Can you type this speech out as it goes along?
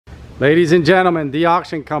Ladies and gentlemen, The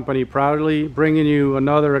Auction Company proudly bringing you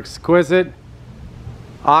another exquisite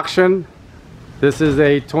auction. This is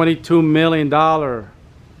a $22 million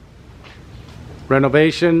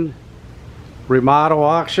renovation remodel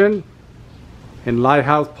auction in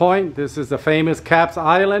Lighthouse Point. This is the famous Caps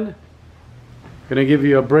Island. Gonna give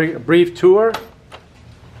you a brief tour.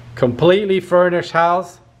 Completely furnished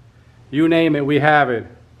house. You name it, we have it.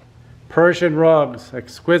 Persian rugs,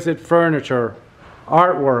 exquisite furniture,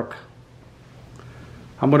 artwork.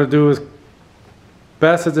 I'm going to do as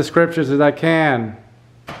best a descriptions as I can.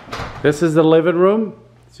 This is the living room.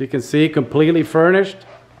 As you can see, completely furnished.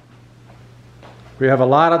 We have a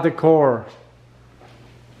lot of decor.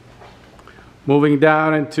 Moving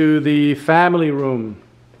down into the family room.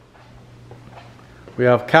 We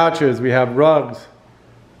have couches, we have rugs,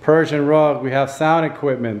 Persian rug, we have sound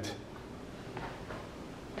equipment.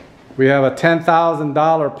 We have a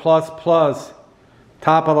 $10,000 plus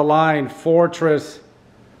top of the line Fortress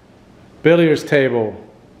billiards table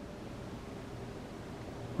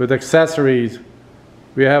with accessories.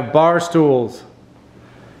 We have bar stools.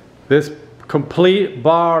 This complete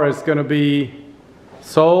bar is going to be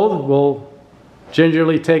sold. We'll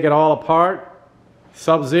gingerly take it all apart.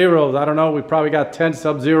 Sub-Zeros, I don't know, we probably got 10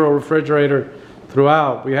 Sub-Zero refrigerator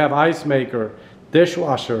throughout. We have ice maker,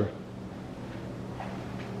 dishwasher.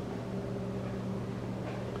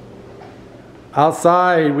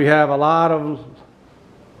 Outside we have a lot of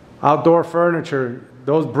outdoor furniture.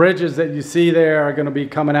 Those bridges that you see there are going to be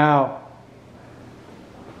coming out.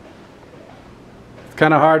 It's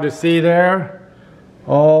kind of hard to see there.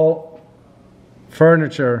 All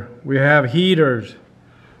furniture. We have heaters.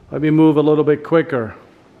 Let me move a little bit quicker.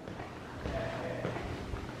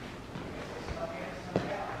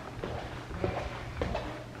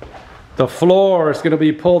 The floor is going to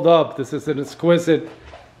be pulled up. This is an exquisite,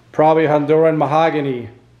 probably Honduran mahogany.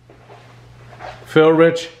 Phil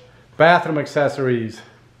Rich bathroom accessories.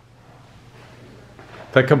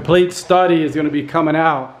 The complete study is going to be coming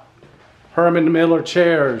out. Herman Miller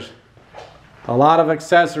chairs. A lot of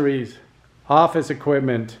accessories. Office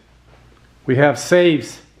equipment. We have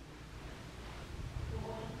safes.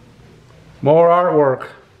 More artwork.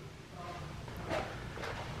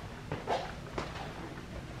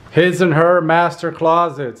 His and her master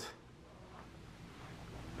closets.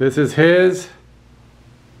 This is his.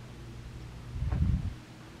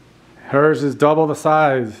 Hers is double the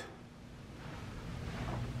size.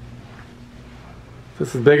 This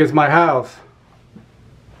is as big as my house.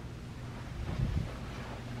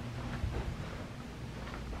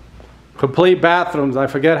 Complete bathrooms. I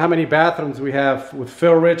forget how many bathrooms we have with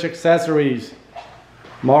Phil Rich accessories.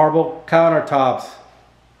 Marble countertops.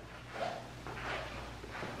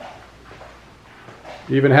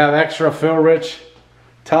 Even have extra Phil Rich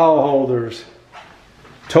towel holders.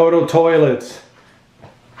 Total toilets.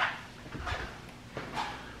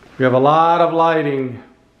 We have a lot of lighting.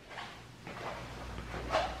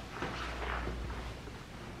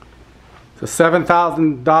 It's a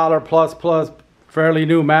 $7,000 plus fairly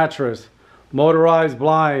new mattress. Motorized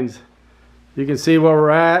blinds. You can see where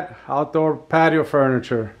we're at. Outdoor patio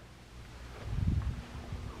furniture.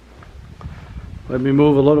 Let me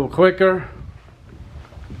move a little quicker.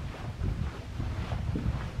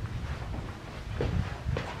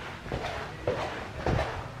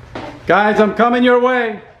 Guys, I'm coming your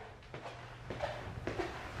way.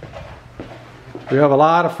 We have a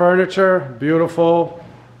lot of furniture, beautiful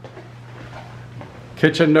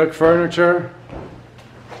kitchen nook furniture.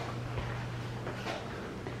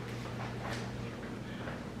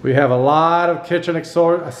 We have a lot of kitchen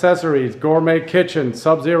accessories, gourmet kitchen,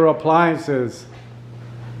 Sub-Zero appliances.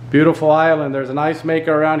 Beautiful island. There's an ice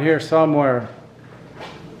maker around here somewhere.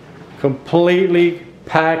 Completely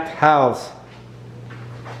packed house.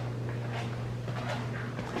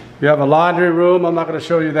 You have a laundry room. I'm not going to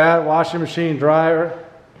show you that. Washing machine, dryer.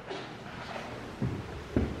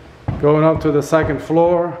 Going up to the second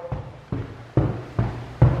floor.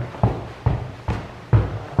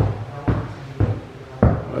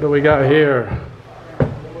 What do we got here?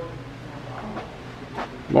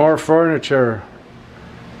 More furniture.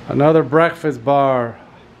 Another breakfast bar.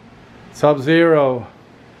 Sub-Zero.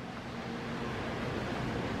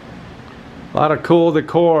 A lot of cool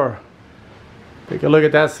decor. Take a look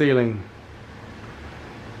at that ceiling.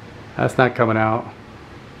 That's not coming out.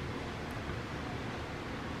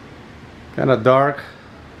 Kind of dark.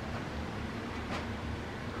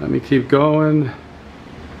 Let me keep going.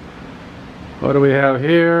 What do we have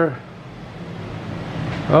here?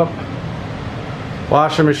 Oh,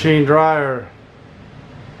 washer machine, dryer,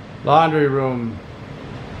 laundry room,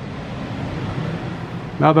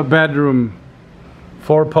 another bedroom,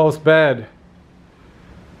 4-post bed.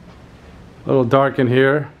 A little dark in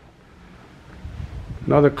here.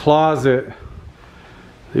 Another closet.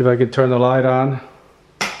 See if I can turn the light on.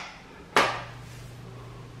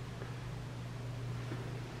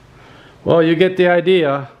 Well, you get the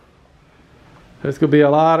idea. There's going to be a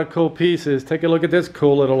lot of cool pieces. Take a look at this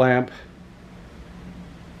cool little lamp.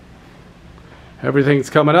 Everything's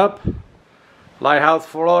coming up. Lighthouse,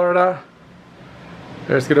 Florida.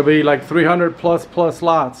 There's going to be like 300 plus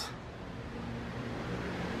lots.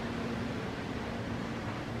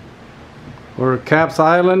 We're at Capps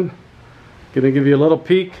Island. Going to give you a little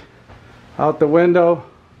peek out the window.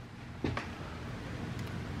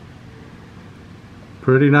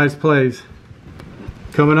 Pretty nice place.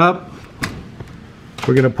 Coming up,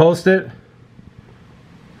 we're going to post it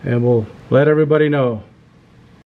and we'll let everybody know.